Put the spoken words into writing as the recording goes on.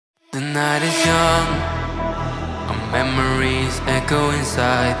night is young, our memories echo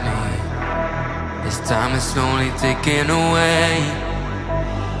inside me. As time is slowly ticking away,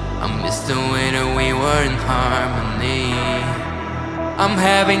 I miss the way that we were in harmony. I'm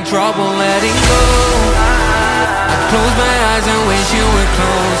having trouble letting go. I close my eyes and wish you were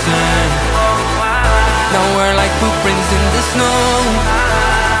closer. Now we're like footprints in the snow,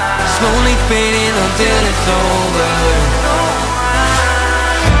 slowly fading until it's over.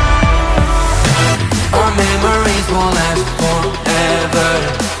 Our memories won't last forever.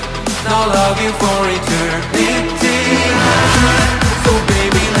 I'll love you for eternity. So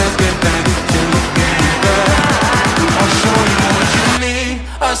baby, let's get back together. I'll show you what you need,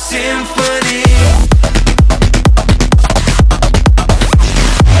 a symphony.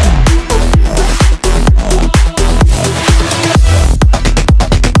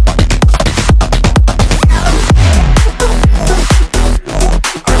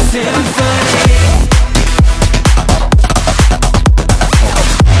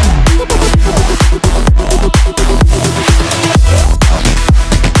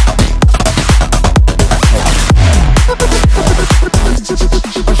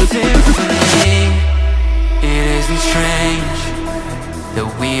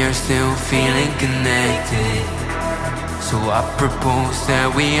 Still feeling connected, so I propose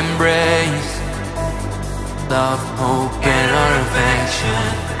that we embrace love, hope, and our affection.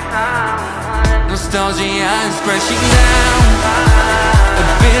 Nostalgia is crashing down, a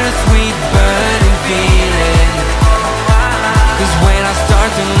bittersweet burning feeling. 'Cause when I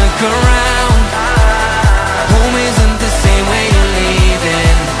start to look around, home isn't the same way you're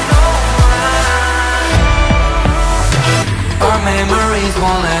leaving. Our memories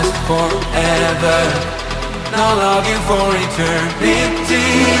won't last forever. I'll love you for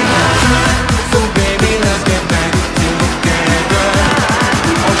eternity. So baby, let's get back together.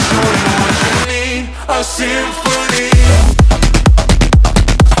 I'll show you what you need, a symphony.